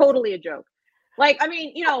 just totally a joke. Like, I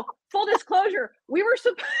mean, full disclosure, I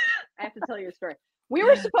have to tell you a story. We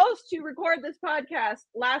were supposed to record this podcast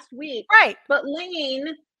last week, Right. but Lane,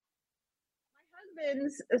 my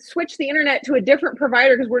husband's switched the internet to a different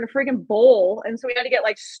provider because we're in a freaking bowl. And so we had to get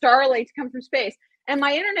like Starlight to come from space. And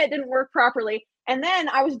my internet didn't work properly. And then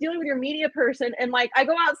I was dealing with your media person, and like I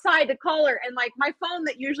go outside to call her, and like my phone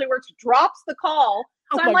that usually works drops the call.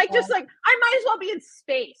 So I'm like, just like, I might as well be in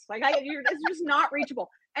space. Like it's just not reachable.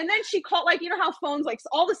 And then she called, like, how phones, like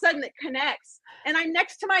all of a sudden it connects, and I'm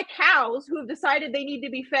next to my cows who have decided they need to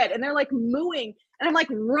be fed, and they're like mooing, and I'm like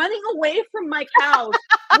running away from my cows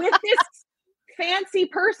with this fancy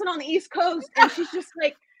person on the East Coast, and she's just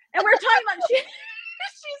like, and we're talking about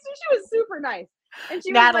she was super nice, and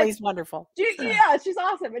she Natalie's was like, wonderful. Yeah, she's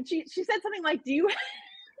awesome, and she said something like, do you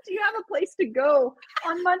have a place to go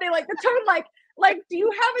on Monday? Like the tone, like do you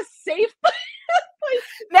have a safe place?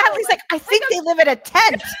 Natalie's like, I think they live in a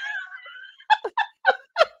tent.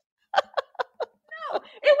 No,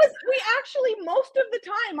 we actually most of the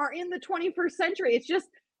time are in the 21st century. It's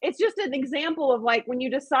just an example of like when you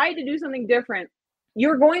decide to do something different,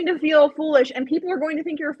 you're going to feel foolish, and people are going to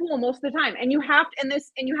think you're a fool most of the time. And you have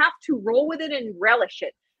to roll with it and relish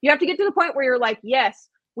it. You have to get to the point where you're like, yes,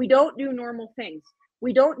 we don't do normal things.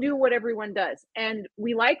 We don't do what everyone does, and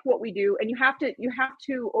we like what we do. And you have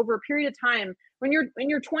to over a period of time, when you're in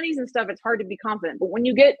your 20s and stuff, it's hard to be confident. But when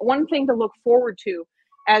you get one thing to look forward to,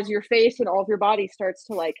 as your face and all of your body starts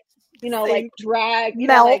to like drag,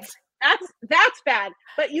 melt. That's bad.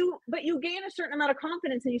 But you gain a certain amount of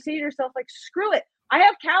confidence, and you say to yourself, like, screw it. I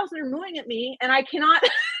have cows that are mooing at me, and I cannot.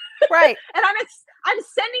 Right. And I'm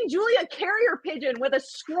sending Julie a carrier pigeon with a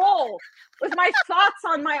scroll with my thoughts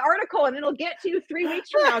on my article, and it'll get to you 3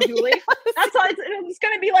 weeks from now, Julie. Yes. That's all. It's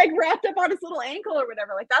going to be like wrapped up on his little ankle or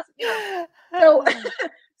whatever. Like that's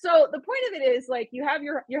So the point of it is, like, you have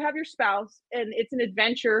your spouse, and it's an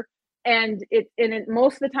adventure, and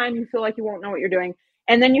most of the time you feel like you won't know what you're doing,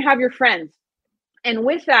 and then you have your friends. And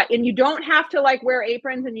with that, and you don't have to like wear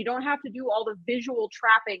aprons, and you don't have to do all the visual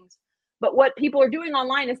trappings. But what people are doing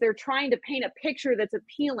online is they're trying to paint a picture that's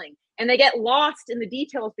appealing, and they get lost in the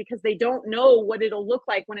details because they don't know what it'll look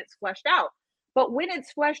like when it's fleshed out. But when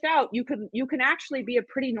it's fleshed out, you can actually be a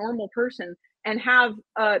pretty normal person and have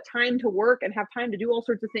time to work and have time to do all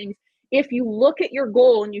sorts of things. If you look at your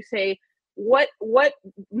goal and you say, what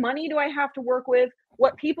money do I have to work with?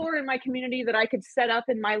 What people are in my community that I could set up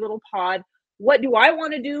in my little pod? What do I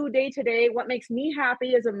want to do day to day? What makes me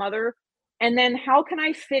happy as a mother? And then how can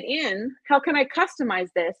I fit in? How can I customize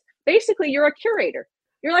this? Basically, you're a curator.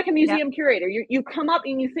 You're like a museum curator. You come up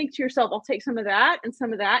and you think to yourself, I'll take some of that and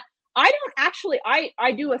some of that. I don't actually,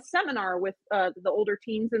 I do a seminar with the older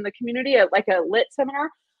teens in the community, like a lit seminar.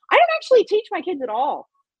 I don't actually teach my kids at all.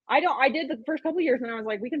 I did the first couple of years, and I was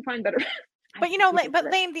like, we can find better. But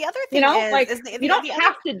Lane, the other thing you don't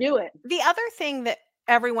have to do it. The other thing that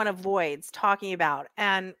everyone avoids talking about,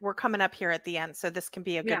 and we're coming up here at the end, so this can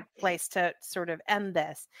be a good place to sort of end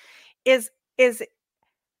this, is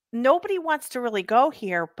nobody wants to really go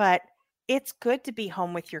here, but it's good to be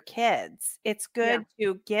home with your kids. It's good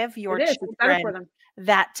to give your children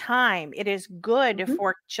that time. It is good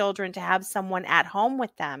for children to have someone at home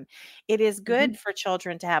with them. It is good for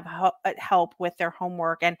children to have help with their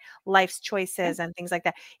homework and life's choices and things like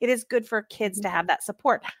that. It is good for kids to have that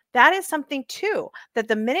support. That is something too, that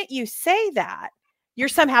the minute you say that, you're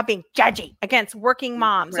somehow being judgy against working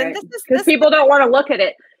moms. Right. And because people don't want to look at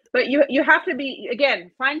it. But you have to be,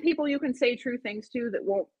 again, find people you can say true things to that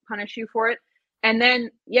won't punish you for it. And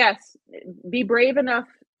then, yes, be brave enough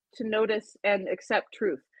to notice and accept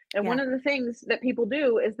truth. And one of the things that people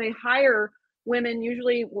do is they hire women,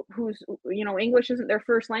 usually whose, English isn't their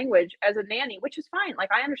first language, as a nanny, which is fine. Like,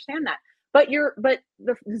 I understand that. But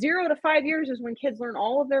the 0 to 5 years is when kids learn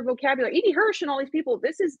all of their vocabulary. Edie Hirsch and all these people,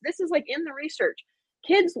 this is like in the research.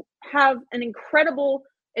 Kids have an incredible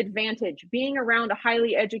advantage being around a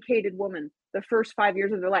highly educated woman the first 5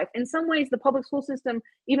 years of their life. In some ways, the public school system,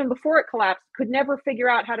 even before it collapsed, could never figure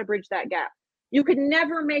out how to bridge that gap. You could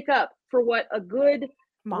never make up for what a good,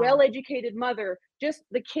 well-educated mother, just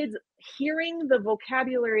the kids hearing the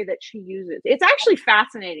vocabulary that she uses. It's actually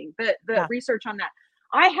fascinating, the research on that.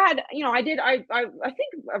 I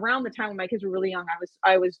think around the time when my kids were really young,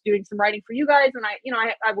 I was doing some writing for you guys, and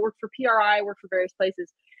I worked for PRI, I worked for various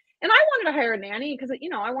places. And I wanted to hire a nanny because,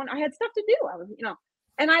 I had stuff to do.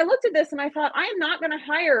 And I looked at this and I thought, I am not going to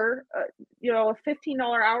hire, a $15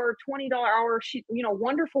 hour, $20 hour,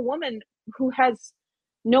 wonderful woman who has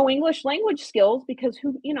no English language skills, because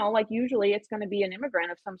usually it's going to be an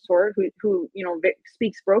immigrant of some sort who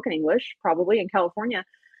speaks broken English, probably in California.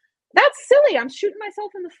 that's silly. I'm shooting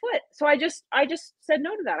myself in the foot. So I just said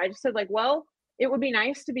no to that. I just said like, well, it would be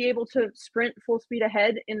nice to be able to sprint full speed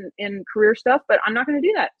ahead in career stuff, but I'm not going to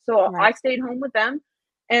do that. So I Right. stayed home with them,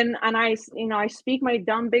 and I speak my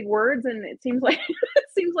dumb big words, and it seems like it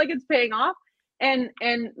seems like it's paying off. And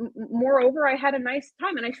moreover, I had a nice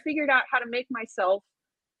time, and I figured out how to make myself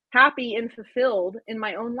happy and fulfilled in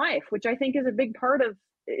my own life, which I think is a big part of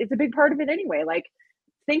it's a big part of it anyway. Like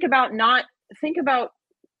think about not think about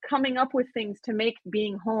coming up with things to make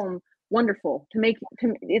being home wonderful,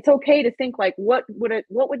 it's okay to think like what would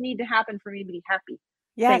need to happen for me to be happy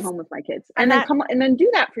staying Yes. home with my kids, And that and then do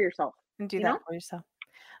that for yourself, and do you that know? for yourself.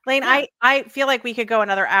 Lane, Yeah. I feel like we could go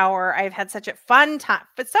another hour. I've had such a fun time,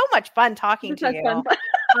 but so much fun talking Just to had you. fun.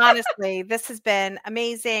 Honestly, this has been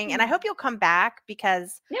amazing, and I hope you'll come back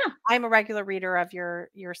because Yeah. I'm a regular reader of your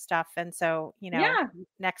stuff, and so, Yeah.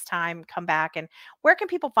 next time come back. And where can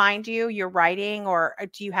people find you? Your writing, or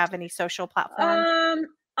do you have any social platforms?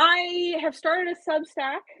 I have started a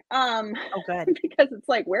Substack, Oh, good. because it's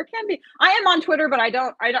like, where can be? I am on Twitter, but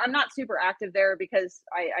I'm not super active there because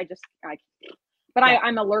but Yeah.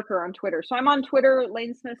 I'm a lurker on Twitter. So I'm on Twitter,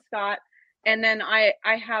 Lane Smith Scott, and then I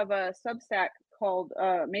have a Substack called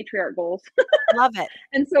Matriarch Goals. Love it.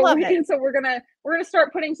 And so Love it. we're gonna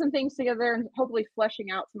start putting some things together and hopefully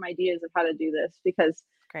fleshing out some ideas of how to do this, because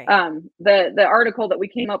Great. the article that we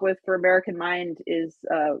came up with for American Mind is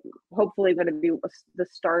hopefully going to be the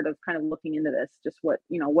start of kind of looking into this, just what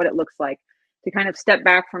it looks like to kind of step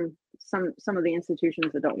back from some of the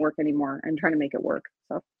institutions that don't work anymore and trying to make it work.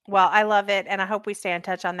 So Well, I love it, and I hope we stay in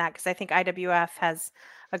touch on that because I think IWF has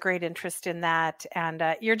a great interest in that, and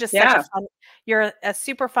you're just such a yeah, fun you're a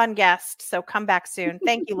super fun guest, so come back soon.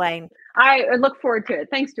 Thank you, Lane. I look forward to it.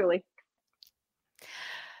 Thanks, Julie.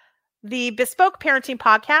 The Bespoke Parenting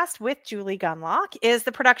Podcast with Julie Gunlock is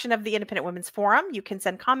the production of the Independent Women's Forum. You can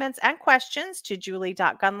send comments and questions to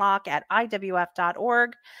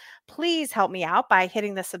julie.gunlock@iwf.org. Please help me out by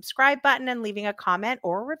hitting the subscribe button and leaving a comment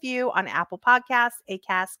or review on Apple Podcasts,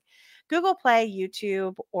 Acast, Google Play,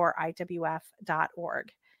 YouTube, or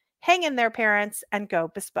iwf.org. Hang in there, parents, and go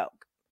bespoke.